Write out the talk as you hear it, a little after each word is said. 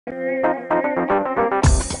With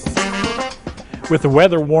the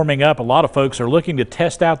weather warming up, a lot of folks are looking to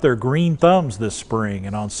test out their green thumbs this spring.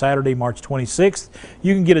 And on Saturday, March 26th,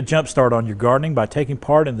 you can get a jump start on your gardening by taking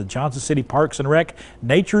part in the Johnson City Parks and Rec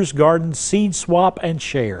Nature's Garden Seed Swap and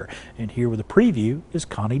Share. And here with a preview is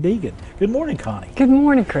Connie Deegan. Good morning, Connie. Good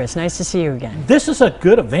morning, Chris. Nice to see you again. This is a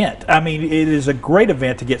good event. I mean, it is a great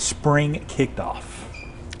event to get spring kicked off.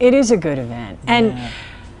 It is a good event.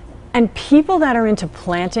 And people that are into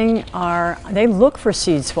planting they look for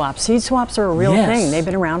seed swaps. Seed swaps are a real thing. They've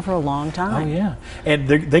been around for a long time. Oh yeah, and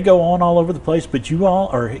they go on all over the place, but you all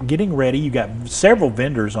are getting ready. You got several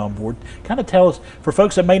vendors on board. Kind of tell us, for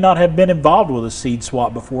folks that may not have been involved with a seed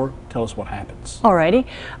swap before, tell us what happens. Alrighty.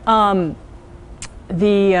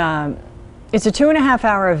 It's a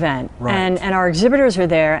 2.5-hour event, right. and our exhibitors are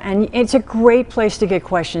there, and it's a great place to get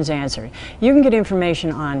questions answered. You can get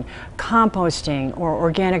information on composting or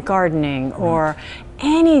organic gardening or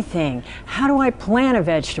anything. How do I plant a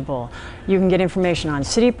vegetable? You can get information on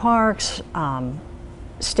city parks,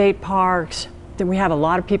 state parks. We have a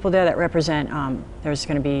lot of people there that represent, there's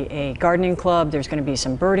going to be a gardening club, there's going to be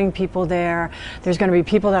some birding people there, there's going to be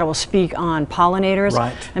people that will speak on pollinators.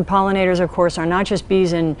 Right. And pollinators, of course, are not just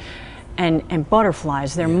bees and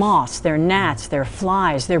butterflies, they're moths, they're gnats, they're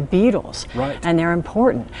flies, they're beetles, and they're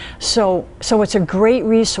important. So it's a great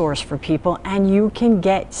resource for people, and you can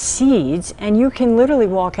get seeds, and you can literally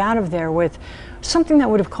walk out of there with something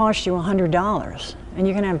that would have cost you $100. And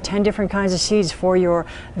you can have 10 different kinds of seeds for your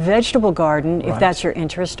vegetable garden, if that's your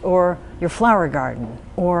interest, or your flower garden,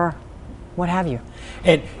 or what have you.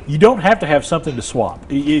 And you don't have to have something to swap.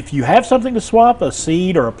 If you have something to swap, a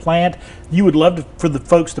seed or a plant, you would love for the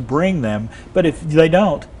folks to bring them. But if they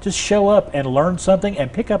don't, just show up and learn something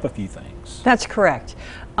and pick up a few things. That's correct.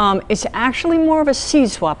 It's actually more of a seed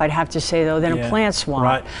swap, I'd have to say, though, than a plant swap.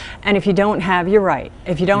 Right. And if you don't have, you're right,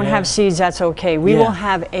 if you don't have seeds, that's okay. We will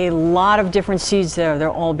have a lot of different seeds there. They'll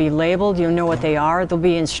all be labeled. You'll know what they are. There'll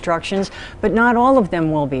be instructions, but not all of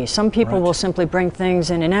them will be. Some people will simply bring things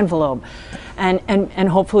in an envelope and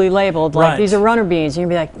hopefully labeled, like these are runner beans. And you'll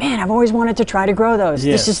be like, man, I've always wanted to try to grow those.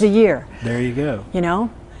 This is the year. There you go. You know?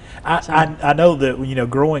 I know that, you know,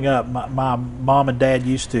 growing up, my mom and dad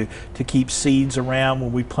used to keep seeds around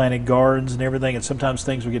when we planted gardens and everything, and sometimes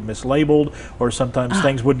things would get mislabeled, or sometimes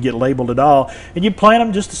things wouldn't get labeled at all, and you'd plant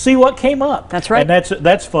them just to see what came up. That's right. And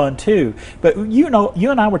that's fun too. But you know,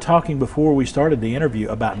 you and I were talking before we started the interview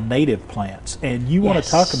about native plants, and you want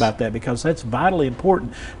to talk about that because that's vitally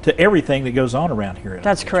important to everything that goes on around here.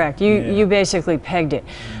 That's correct. You basically pegged it.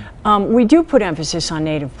 We do put emphasis on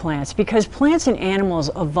native plants because plants and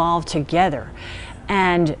animals evolve together,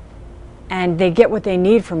 and they get what they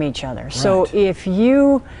need from each other. So if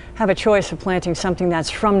you have a choice of planting something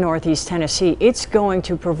that's from Northeast Tennessee, it's going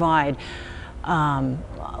to provide,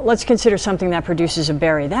 let's consider something that produces a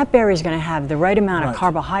berry. That berry is going to have the right amount of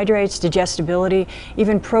carbohydrates, digestibility,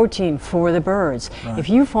 even protein for the birds. If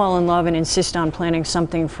you fall in love and insist on planting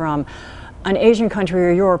something from an Asian country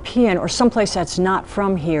or European or someplace that's not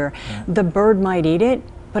from here, the bird might eat it,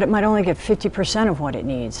 but it might only get 50% of what it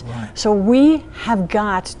needs. So we have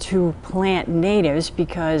got to plant natives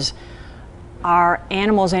because our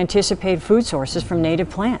animals anticipate food sources from native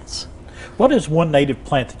plants. What is one native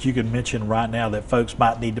plant that you can mention right now that folks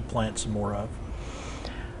might need to plant some more of?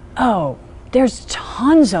 Oh, there's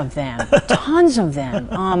tons of them, tons of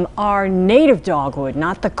them. Our native dogwood,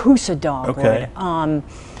 not the Coosa dogwood.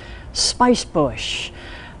 Spice bush,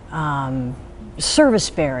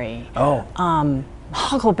 serviceberry,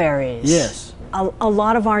 huckleberries. Yes. A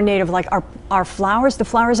lot of our native, like our flowers, the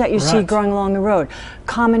flowers that you see growing along the road,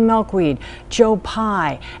 common milkweed, Joe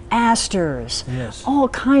Pye, asters, all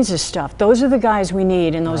kinds of stuff. Those are the guys we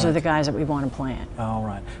need, and those are the guys that we want to plant. All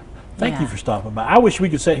right. Thank you for stopping by. I wish we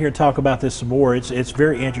could sit here and talk about this some more. It's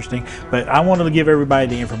very interesting, but I wanted to give everybody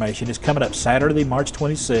the information. It's coming up Saturday, March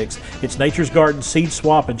 26th. It's Nature's Garden Seed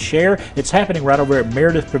Swap and Share. It's happening right over at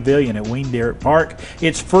Meredith Pavilion at Weendare Park.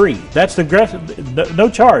 It's free. That's no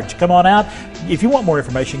charge. Come on out. If you want more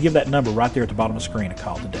information, give that number right there at the bottom of the screen a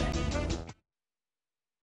call today.